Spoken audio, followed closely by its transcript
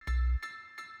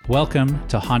Welcome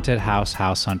to Haunted House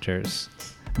Hunters.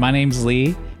 My name's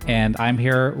Lee, and I'm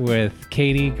here with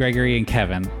Katie, Gregory, and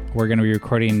Kevin. We're going to be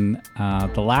recording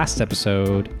the last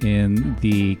episode in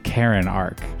the Karen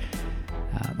arc.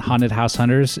 Haunted House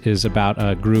Hunters is about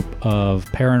a group of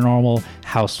paranormal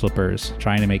house flippers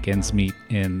trying to make ends meet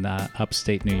in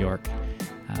upstate New York.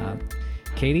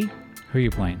 Katie, who are you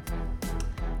playing?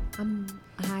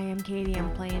 Hi, I'm Katie.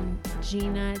 I'm playing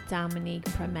Gina Dominique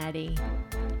Premetti.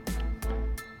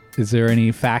 Is there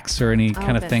any facts or any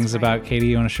kind of things right. about Katie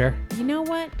you want to share? You know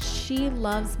what? She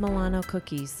loves Milano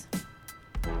cookies.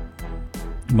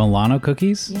 Milano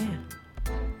cookies? Yeah.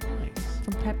 Nice.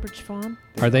 From Pepperidge Farm.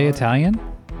 Are they Italian?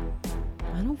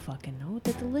 I don't fucking know.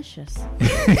 They're delicious.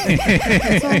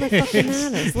 That's all that fucking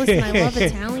matters. Listen, I love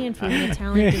Italian food and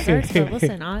Italian desserts, but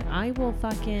listen, I will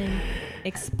fucking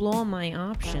explore my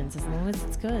options as long as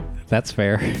it's good. That's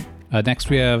fair. Next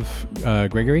we have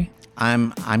Gregory.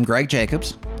 I'm Greg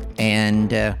Jacobs,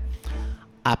 and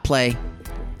I play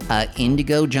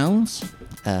Indigo Jones.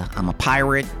 I'm a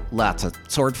pirate, lots of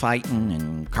sword fighting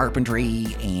and carpentry,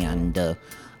 and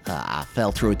I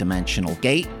fell through a dimensional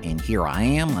gate, and here I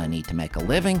am. I need to make a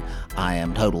living. I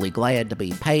am totally glad to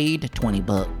be paid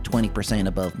 20%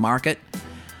 above market,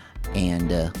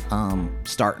 and I'm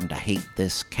starting to hate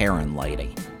this Karen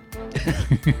lady.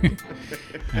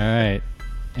 All right.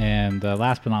 And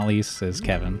last but not least is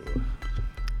Kevin.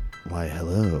 Why,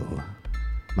 hello.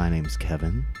 My name's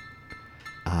Kevin.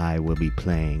 I will be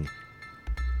playing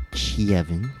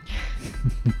Chievin.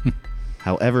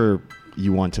 However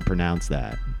you want to pronounce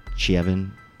that.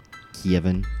 Chievin.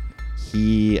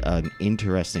 An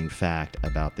interesting fact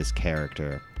about this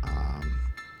character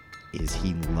is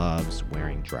he loves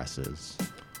wearing dresses.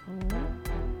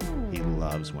 He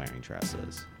loves wearing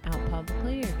dresses. Out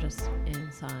publicly or just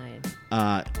inside?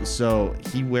 So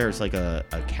he wears like a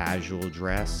casual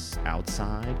dress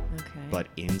outside, Okay. but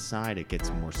inside it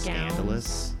gets more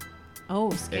scandalous.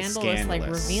 Oh, It's scandalous, like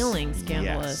revealing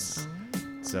scandalous. Yes. Oh.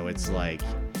 So it's like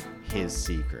his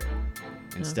secret.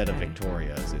 Instead of Okay.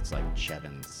 Victoria's, it's like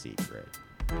Chevin's secret.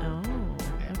 Oh,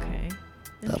 okay.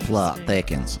 The plot Interesting.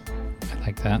 thickens. I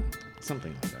like that.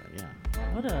 Something like that, yeah.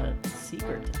 What a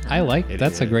secret to have. I like It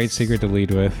that's a great is. secret to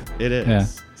lead with. It is. Yeah.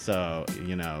 So,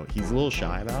 he's a little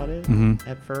shy about it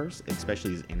at first,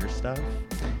 especially his inner stuff.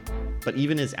 But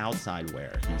even his outside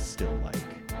wear, he's still like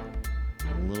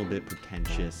a little bit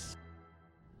pretentious.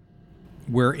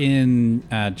 We're in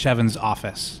Chevin's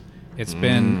office. It's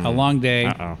been a long day.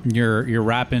 Uh-oh. You're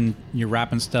wrapping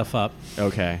stuff up,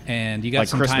 Okay. and you got Like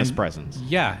some Christmas time. presents.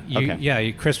 Yeah, Okay.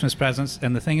 your Christmas presents.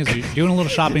 And the thing is, you're doing a little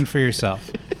shopping for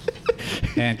yourself,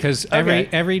 and because Okay.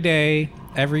 every day,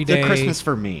 It's Christmas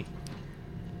for me.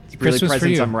 It's really Christmas for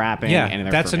presents you. I'm wrapping. Yeah, and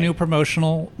they're that's for a me. new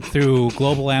promotional through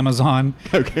Global Amazon.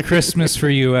 Okay. Christmas for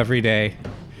you every day.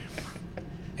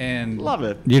 And Love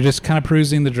it. You're just kind of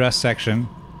perusing the dress section.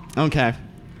 Okay.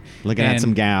 Looking and at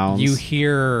some gowns. You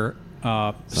hear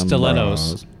some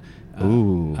stilettos bras.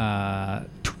 Ooh.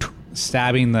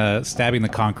 stabbing the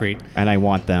concrete, And I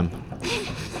want them.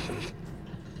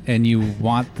 and you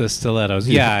want the stilettos.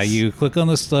 Yeah, Yes. you click on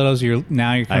the stilettos. You're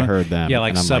kinda, I heard them, Yeah,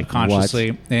 like and I'm like,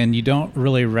 subconsciously, and you don't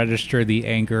really register the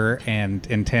anger and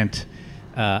intent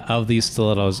of these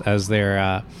stilettos as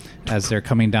they're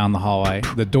coming down the hallway.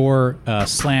 The door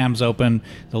slams open.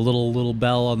 The little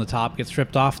bell on the top gets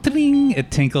ripped off. Ding!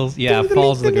 It tinkles. Yeah,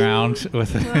 falls to the ground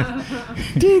with.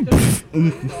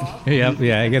 Yeah,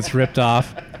 it gets ripped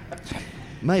off.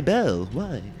 My bell.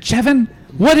 Why? Chevin,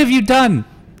 what have you done?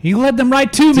 You led them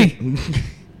right to me.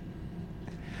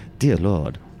 Dear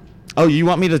Lord. Oh, you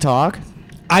want me to talk?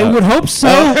 I would hope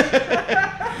so.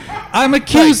 I'm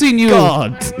accusing you.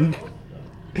 God.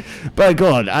 By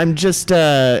God, I'm just,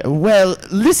 well,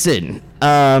 listen.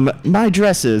 My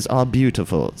dresses are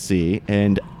beautiful, see,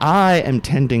 and I am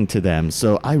tending to them,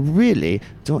 so I really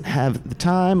don't have the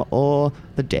time or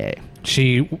the day.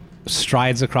 She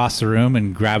strides across the room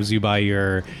and grabs you by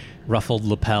your ruffled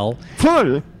lapel.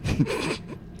 Full.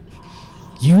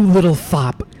 You little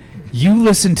fop. You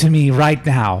listen to me right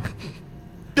now.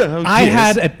 Oh, I yes.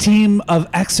 had a team of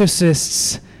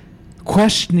exorcists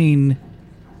questioning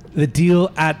the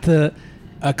deal at the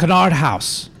Kennard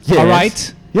house. Yes. All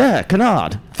right? Yeah,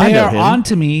 Kennard. I They know are him. on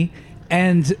to me,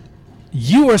 and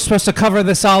you were supposed to cover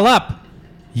this all up.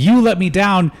 You let me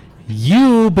down.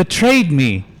 You betrayed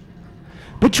me.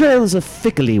 Betrayal is a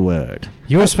fickly word.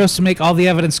 You were supposed to make all the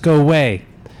evidence go away.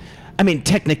 I mean,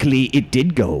 technically, it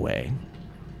did go away.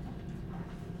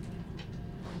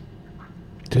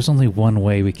 There's only one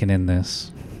way we can end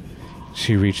this.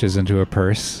 She reaches into her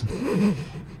purse.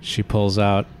 She pulls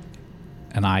out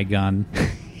an eye gun.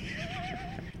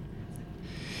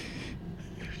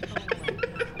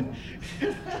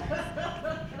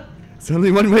 There's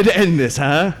only one way to end this,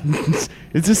 huh?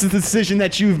 Is this the decision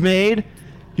that you've made?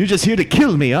 You're just here to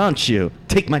kill me, aren't you?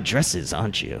 Take my dresses,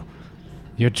 aren't you?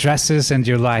 Your dresses and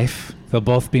your life, they'll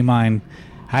both be mine.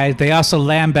 They also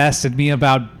lambasted me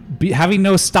about having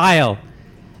no style.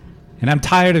 And I'm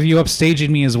tired of you upstaging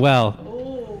me as well.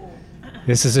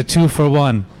 This is a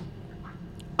 2-for-1.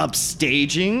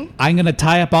 Upstaging? I'm going to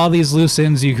tie up all these loose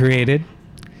ends you created.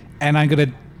 And I'm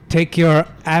going to take your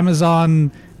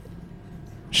Amazon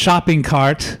shopping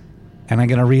cart. And I'm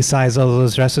going to resize all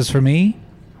those dresses for me.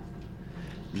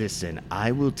 Listen,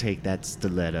 I will take that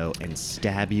stiletto and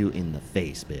stab you in the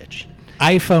face, bitch.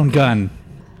 iPhone gun.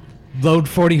 Load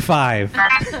 45.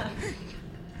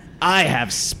 I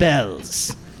have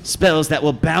spells. Spells that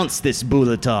will bounce this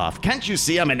bullet off. Can't you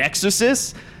see I'm an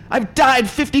exorcist? I've died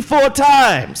 54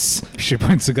 times. She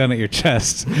points a gun at your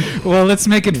chest. Well, let's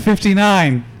make it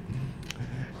 59.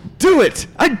 Do it!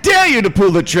 I dare you to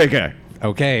pull the trigger.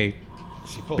 Okay.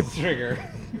 She pulls the trigger.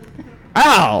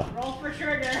 Ow! Roll for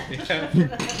trigger.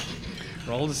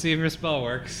 Roll to see if your spell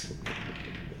works.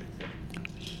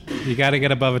 You gotta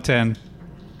get above a 10.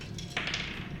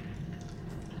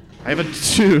 I have a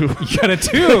 2. You got a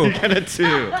 2. I got a 2.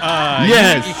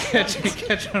 Yes. You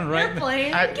catch one right You're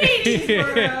playing Katie's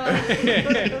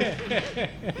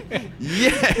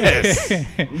Yes.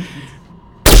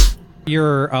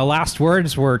 Your last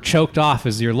words were choked off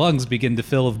as your lungs begin to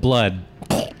fill with blood.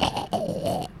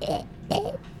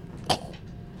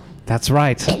 That's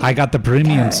right. I got the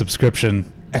premium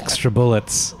subscription. Extra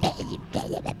bullets.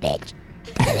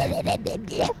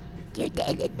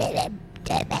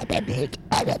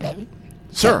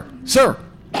 Sir!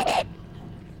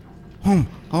 Oh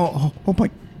my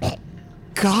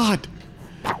God!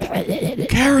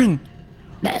 Karen!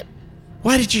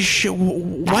 Why did you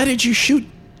shoot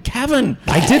Kevin?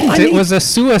 I didn't. It was a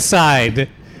suicide.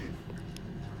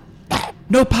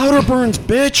 No powder burns,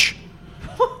 bitch!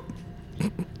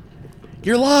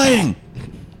 You're lying!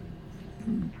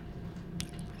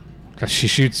 She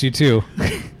shoots you too.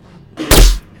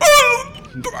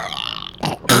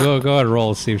 Go ahead,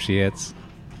 roll, see if she hits.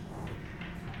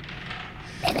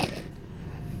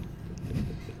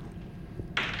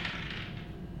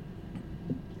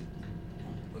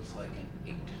 Looks like an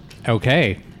 8.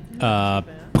 Okay.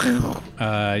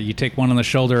 You take one on the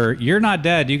shoulder. You're not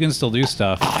dead. You can still do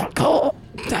stuff.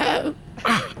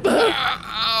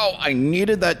 Ow! I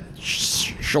needed that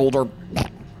shoulder.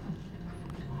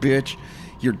 Bitch,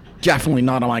 you're definitely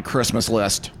not on my Christmas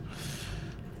list.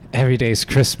 Every day's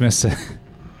Christmas at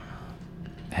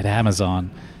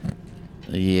Amazon.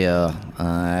 Yeah,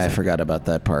 I forgot about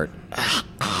that part.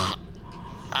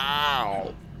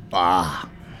 Ow!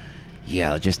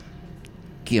 Yeah, just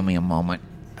give me a moment.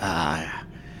 I'm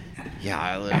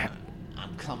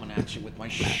coming at you with my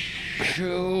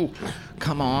shoe.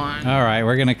 Come on. All right,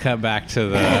 we're gonna cut back to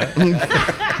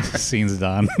the scene's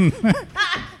done.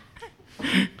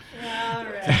 All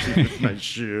right. My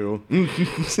shoe. Come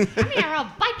here, I'll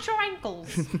bite your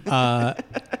ankles. All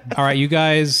right, you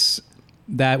guys.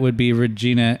 That would be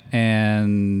Regina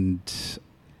and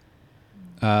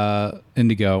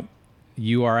Indigo.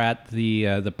 You are at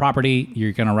the property.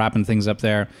 You're kind of wrapping things up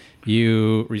there.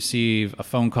 You receive a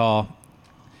phone call.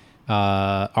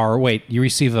 You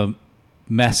receive a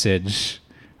message.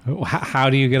 How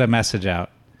do you get a message out?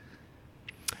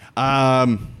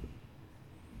 I'm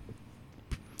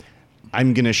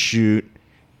gonna shoot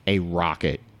a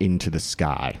rocket into the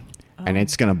sky, and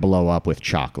it's gonna blow up with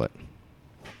chocolate.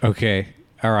 Okay.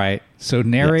 All right. So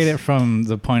narrate Yes. it from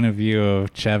the point of view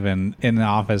of Chevin in the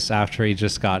office after he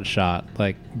just got shot.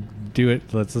 Like, do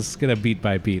it. Let's get a beat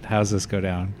by beat. How's this go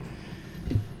down?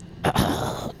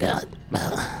 Oh, God.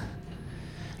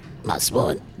 Must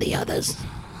warn the others.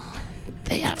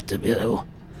 They have to do.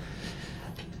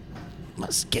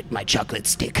 Must get my chocolate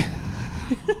stick.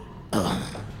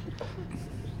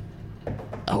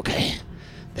 Okay.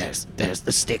 There's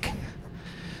the stick.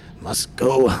 Must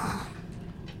go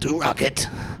to rocket.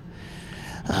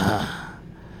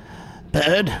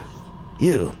 Bird,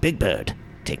 you, big bird,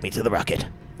 take me to the rocket.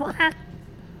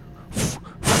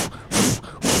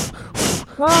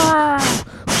 Land,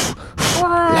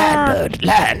 bird,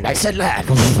 land. I said land.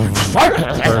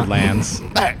 Bird lands.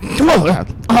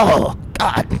 Oh,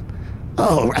 God.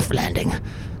 Oh, rough landing.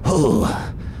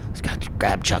 Oh, it's got to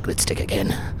grab chocolate stick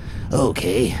again.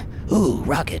 Okay. Ooh,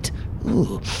 rocket.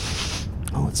 Ooh.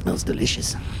 Oh, it smells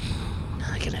delicious.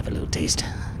 I can have a little taste.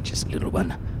 Just a little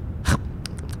one.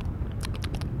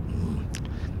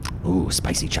 Ooh,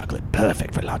 spicy chocolate.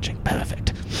 Perfect for launching.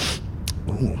 Perfect.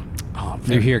 Ooh. Oh,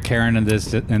 You hear Karen in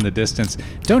the distance.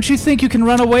 Don't you think you can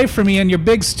run away from me and your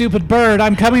big stupid bird?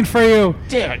 I'm coming for you.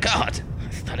 dear God. I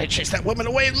thought I chased that woman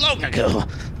away long ago.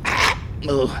 Ah!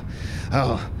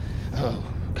 Oh,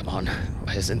 come on.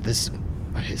 Why isn't this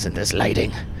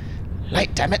lighting?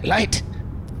 Light, damn it, light.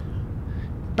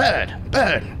 Bird,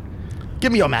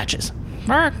 give me your matches.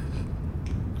 Mark.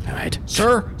 All right.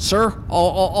 Sir,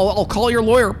 I'll call your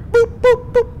lawyer. Boop,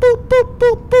 boop, boop, boop, boop,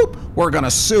 boop, boop. We're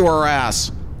gonna sue her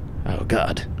ass. Oh,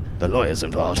 God. The lawyer's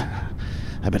involved.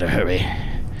 I better hurry.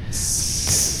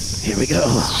 Here we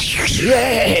go.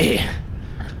 Yay!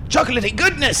 Chocolatey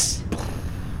goodness!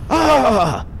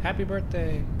 Ah! Happy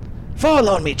birthday. Fall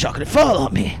on me, chocolate. Fall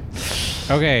on me.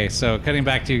 Okay, so cutting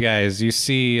back to you guys, you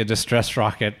see a distress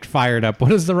rocket fired up.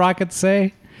 What does the rocket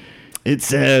say? It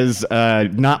says,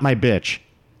 not my bitch.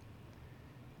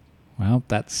 Well, How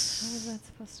that's is that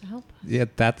supposed to help? yeah,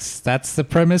 that's the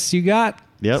premise you got.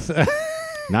 Yep.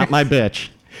 Not my bitch.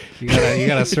 You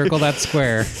gotta circle that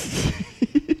square.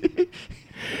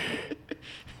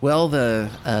 Well,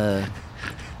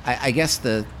 I guess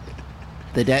the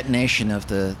detonation of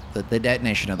the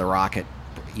detonation of the rocket,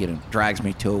 drags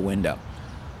me to a window.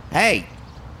 Hey,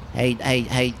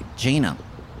 Gina,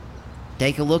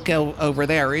 take a look over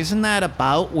there. Isn't that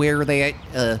about where they,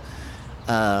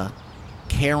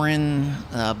 Karen,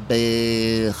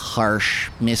 harsh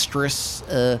mistress,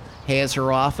 has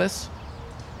her office?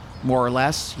 More or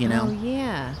less, Oh,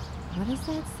 yeah. What does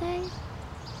that say?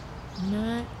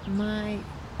 Not my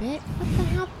bit? What the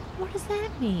hell? What does that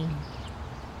mean?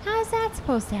 How is that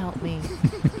supposed to help me?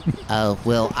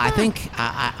 Well, I think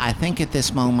at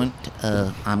this moment,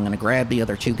 I'm gonna grab the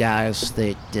other two guys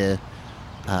that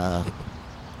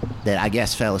I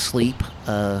guess fell asleep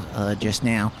just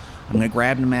now. I'm gonna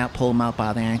grab them out, pull them out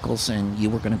by the ankles, and you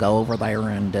were gonna go over there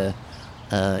and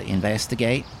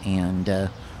investigate, and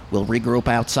we'll regroup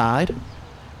outside.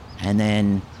 And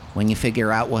then when you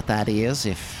figure out what that is,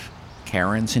 if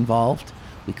Karen's involved,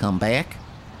 we come back.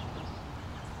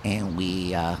 And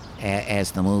we,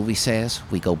 as the movie says,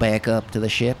 we go back up to the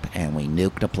ship and we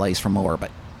nuke the place from orbit.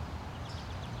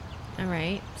 All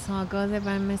right, so I'll go there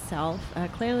by myself.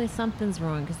 Clearly something's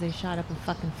wrong because they shot up a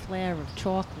fucking flare of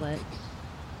chocolate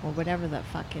or whatever that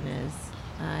fucking is.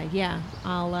 Yeah,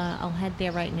 I'll head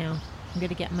there right now. I'm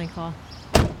gonna get in my car.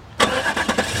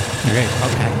 Okay.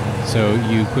 So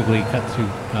you quickly cut through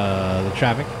the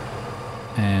traffic,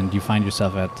 and you find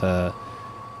yourself at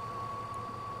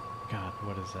God,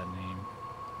 what is that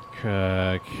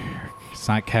name? It's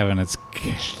not Kevin. It's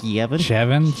Chevin?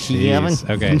 Chevin. Chevin. Jeez.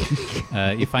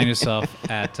 Okay. You find yourself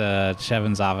at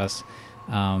Chevin's office.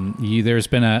 There's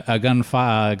been a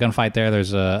gunfight there.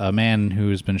 There's a man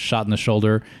who's been shot in the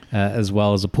shoulder, as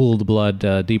well as a pool of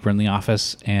blood deeper in the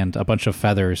office, and a bunch of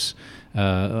feathers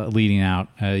leading out.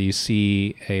 You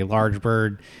see a large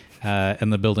bird in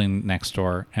the building next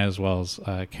door, as well as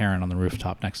Karen on the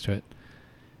rooftop next to it.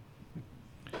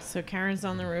 So Karen's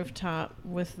on the rooftop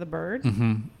with the bird.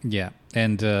 Mm-hmm. Yeah,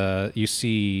 and you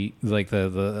see like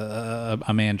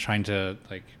a man trying to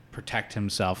like protect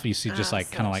himself. You see just like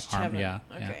so kind of it's like arm. Chevin. Yeah.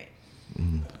 Okay.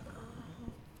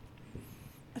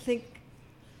 I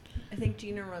think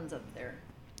Gina runs up there.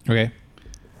 Yeah. Okay.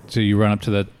 So you run up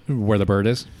to where the bird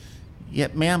is. Yeah,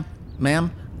 ma'am.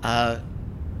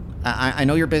 I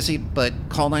know you're busy, but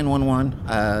call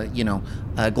 911.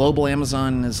 Global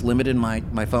Amazon is limited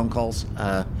my phone calls.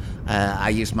 I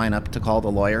used mine up to call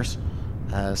the lawyers.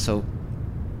 So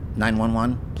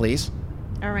 911, please.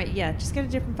 All right, yeah, just get a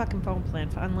different fucking phone plan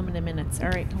for unlimited minutes. All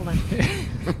right, hold on.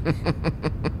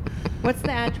 What's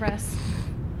the address?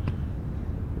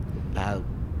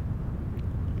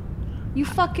 You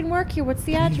fucking work here. What's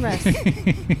the address?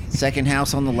 Second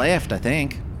house on the left, I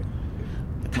think.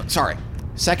 Sorry,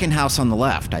 second house on the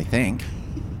left, I think.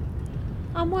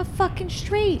 On what fucking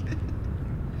street?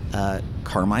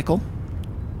 Carmichael?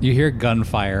 You hear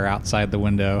gunfire outside the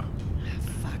window,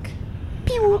 Fuck.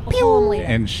 Pew, pew.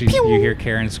 and you hear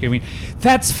Karen screaming,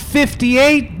 "That's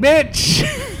 58, bitch!"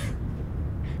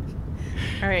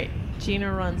 All right,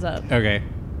 Gina runs up. Okay.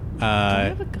 Do I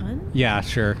have a gun? Yeah,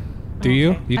 sure. Do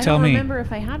you? Okay. You I tell don't me. remember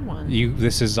if I had one.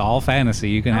 This is all fantasy.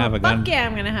 You can have a gun. Fuck yeah,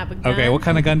 I'm gonna have a gun. Okay, what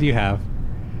kind of gun do you have?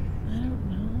 I don't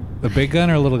know. A big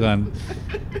gun or a little gun?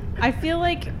 I feel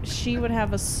like she would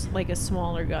have a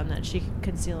smaller gun that she could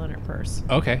conceal in her purse.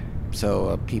 Okay. So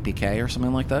a PPK or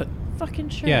something like that? Fucking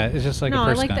sure. Yeah, it's just like no, a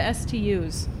purse I like gun. the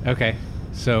STUs. Okay.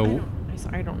 So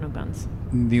I don't know guns.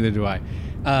 neither do I.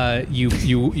 You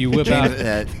whip out.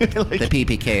 The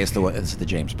PPK is the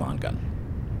James Bond gun.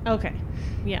 Okay.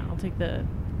 Yeah, I'll take the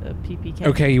PPK.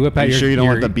 Okay, you whip out Are you your. sure you don't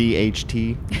your, want the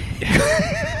BHT?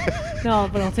 No,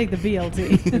 but I'll take the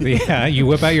BLT. Yeah, you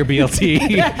whip out your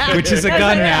BLT, which is a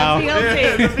gun now.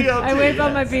 BLT. I whip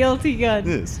out my BLT gun.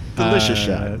 This delicious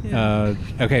shot.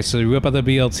 Okay, so you whip out the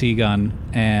BLT gun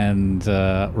and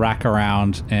rack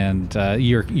around, and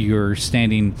you're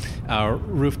standing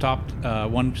rooftop.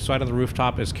 One side of the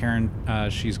rooftop is Karen.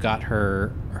 She's got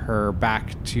her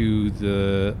back to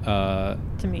the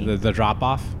To me. the drop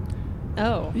off.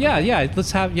 Oh. Yeah.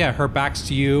 Let's have her back's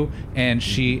to you, and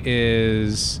she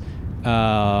is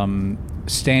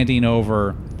standing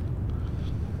over.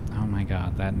 Oh my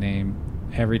God, that name!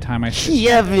 Every time I say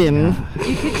Kevin.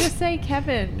 You could just say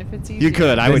Kevin if it's easier. You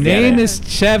could. I the would get name it. is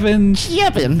Chevin.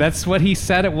 Kevin. That's what he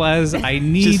said it was. I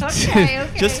need Okay.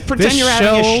 Just pretend This you're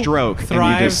having show a stroke. and you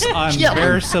thrives just- on Kevin.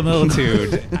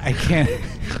 verisimilitude. I can't.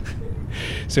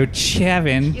 So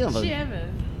Chevin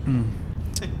Chevin.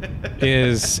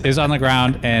 is on the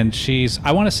ground, and she's,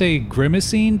 I want to say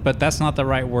grimacing, but that's not the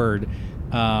right word.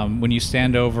 When you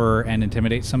stand over and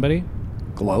intimidate somebody.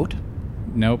 Gloat.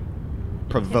 Nope.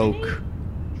 Provoke.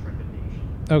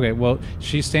 Okay, well,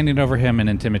 she's standing over him and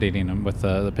intimidating him with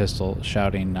the pistol,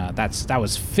 shouting, that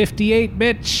was 58,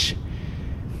 bitch.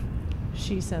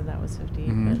 She said that was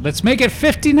 58. Let's make it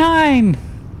 59.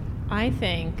 I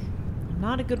think I'm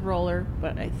not a good roller,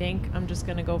 but I think I'm just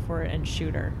gonna go for it and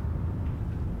shoot her.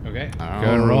 Okay, go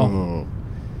and roll. Oh.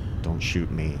 Don't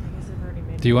shoot me. I guess I've already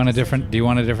made Do you my want a decision.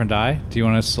 different die? Do you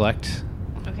want to select?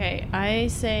 Okay, I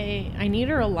say I need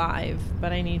her alive,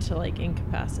 but I need to like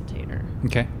incapacitate her.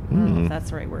 Okay. I don't know if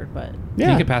that's the right word, but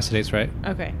Yeah. Incapacitates, right?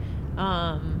 okay.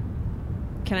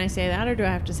 Can I say that, or do I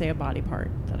have to say a body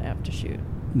part that I have to shoot?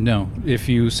 No. If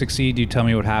you succeed, you tell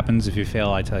me what happens. If you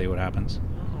fail, I tell you what happens.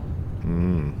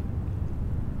 Mm.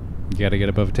 You got to get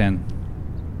above 10.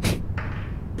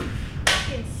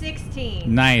 Fucking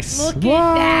 16. Nice. Look at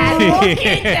that! Look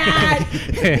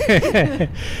at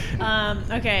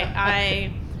that! Okay,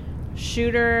 I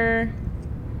shoot her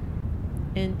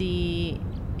in the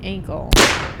ankle.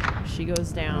 She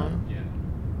goes down.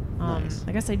 Nice.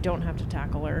 I guess I don't have to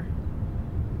tackle her.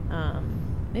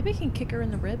 Maybe I can kick her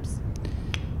in the ribs.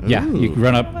 Yeah, you Ooh.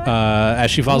 run up as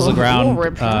she falls to the ground.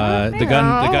 rib The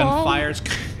gun fires,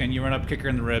 and you run up, kick her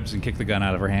in the ribs, and kick the gun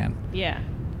out of her hand. Yeah.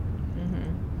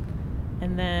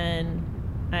 And then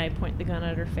I point the gun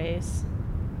at her face.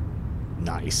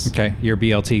 Nice. Okay, your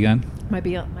BLT gun. My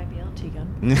BLT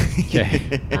gun.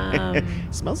 Okay.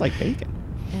 Smells like bacon.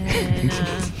 And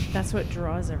that's what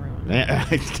draws everyone.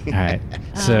 All right.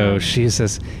 So she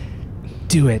says,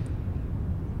 "Do it.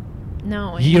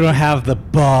 No. You don't have the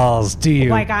balls, do you?"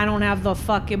 Like, I don't have the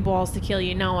fucking balls to kill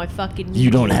you. No, I fucking need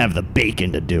You don't have the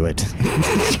bacon to do it.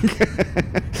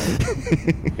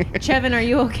 Chevin, are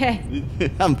you okay?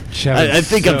 I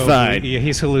think I'm fine. Yeah,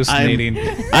 he's hallucinating.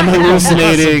 I'm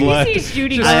hallucinating. Blood. He's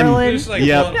Judy I'm- Garland. Just like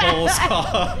Yep. blood bubbles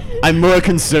off. I'm more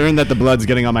concerned that the blood's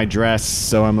getting on my dress,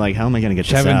 so I'm like, how am I going to get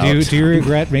this Chevin, out? do you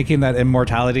regret making that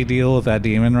immortality deal with that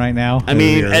demon right now? I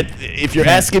mean, Or if you're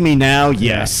asking me now,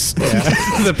 yes.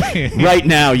 The- Right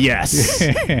now, yes.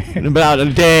 In about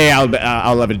a day,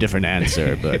 I'll have a different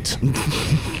answer, but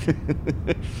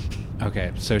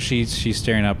Okay, so she's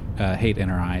staring up, hate in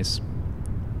her eyes.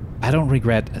 I don't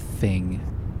regret a thing.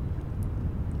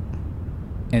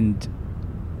 And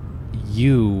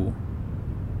you're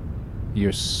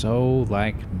so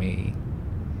like me.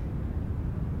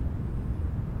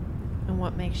 And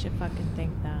what makes you fucking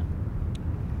think that?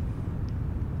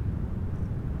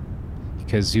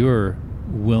 Because you're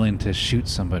willing to shoot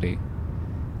somebody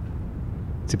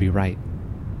to be right.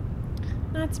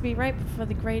 Not to be right, but for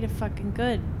the greater fucking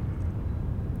good.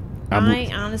 I'm- I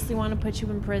honestly want to put you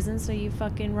in prison so you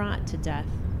fucking rot to death.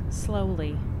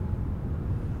 Slowly.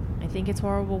 I think it's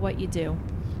horrible what you do.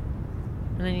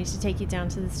 And I need to take you down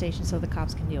to the station so the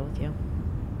cops can deal with you.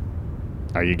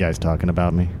 are you guys talking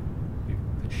about me?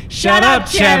 Shut up,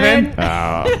 Chevin!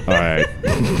 Oh, all right.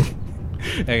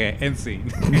 Okay, end scene.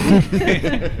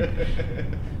 The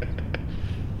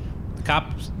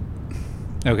cops.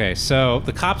 Okay, so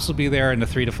the cops will be there in the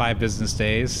 3 to 5 business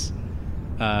days.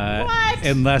 What?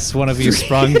 Unless one of you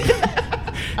sprung.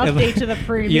 Update to the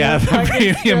premium. Yeah, the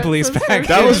fucking premium police subscription. package.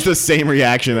 That was the same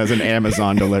reaction as an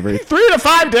Amazon delivery. 3 to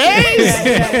 5 days?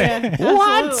 Yeah.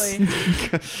 What?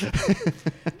 Absolutely.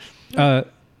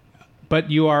 But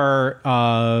you are,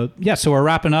 so we're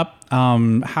wrapping up.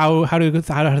 How do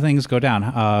things go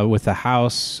down with the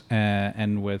house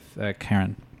and with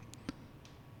Karen?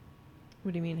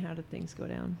 What do you mean, how did things go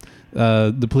down?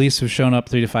 The police have shown up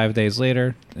 3 to 5 days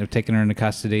later. They've taken her into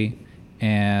custody,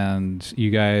 and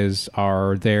you guys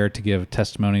are there to give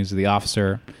testimonies to the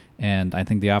officer. And I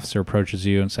think the officer approaches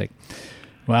you and it's like,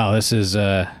 "Wow, this is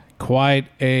quite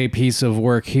a piece of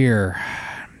work here.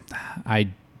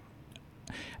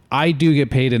 I do get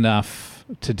paid enough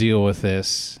to deal with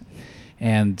this,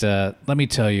 and let me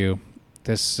tell you,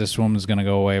 this woman's gonna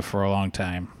go away for a long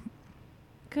time.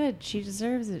 Good. She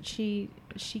deserves it. She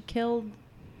killed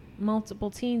multiple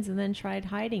teens and then tried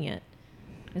hiding it.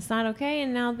 It's not okay,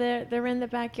 and now they're in the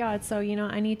backyard. So,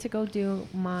 I need to go do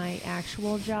my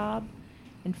actual job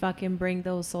and fucking bring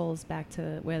those souls back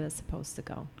to where they're supposed to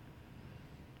go.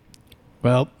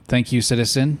 Well, thank you,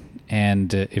 citizen.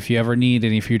 And if you ever need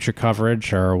any future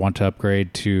coverage or want to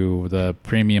upgrade to the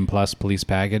Premium Plus police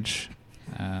package,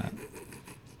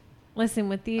 listen,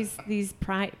 with these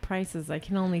prices, I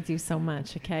can only do so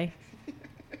much. Okay.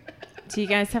 Do you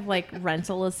guys have like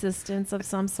rental assistance of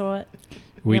some sort?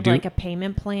 We have do. Like a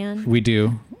payment plan? We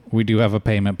do have a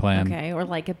payment plan. Okay, or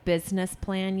like a business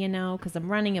plan, because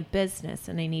I'm running a business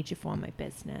and I need you for my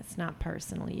business, not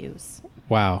personal use.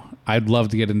 Wow. I'd love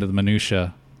to get into the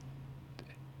minutia,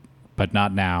 but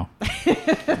not now.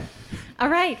 All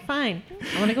right, fine.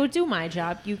 I want to go do my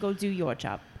job. You go do your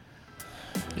job.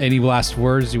 Any last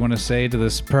words you want to say to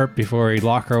this perp before we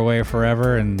lock her away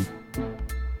forever and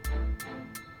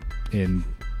in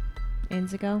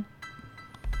Indigo?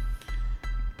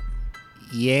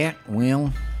 Yeah,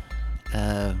 well,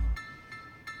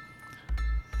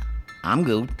 I'm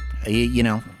good.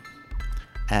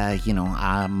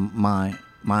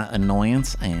 My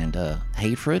annoyance and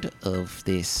hatred of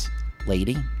this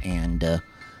lady, and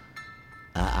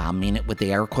I mean it with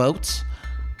the air quotes,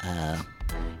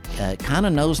 kind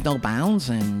of knows no bounds,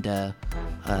 and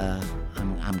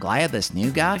I'm glad this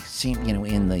new guy seemed,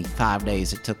 in the 5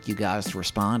 days it took you guys to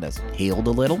respond, has healed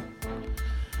a little.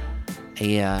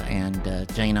 Yeah, and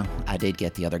Jaina, I did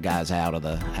get the other guys out of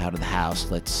the house.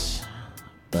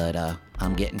 But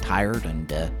I'm getting tired,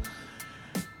 and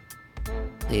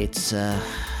it's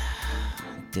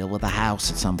deal with the house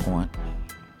at some point.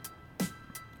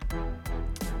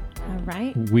 All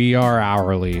right. We are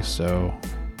hourly, so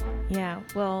Yeah.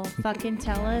 Well, fucking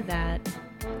tell her that.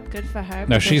 Good for her.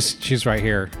 no, because- she's right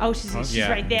here. Oh, she's yeah.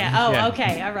 right there. Oh, Yeah.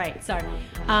 okay. All right. Sorry.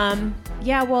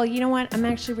 Yeah, well, you know what? I'm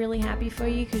actually really happy for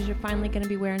you because you're finally going to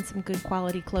be wearing some good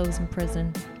quality clothes in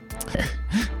prison.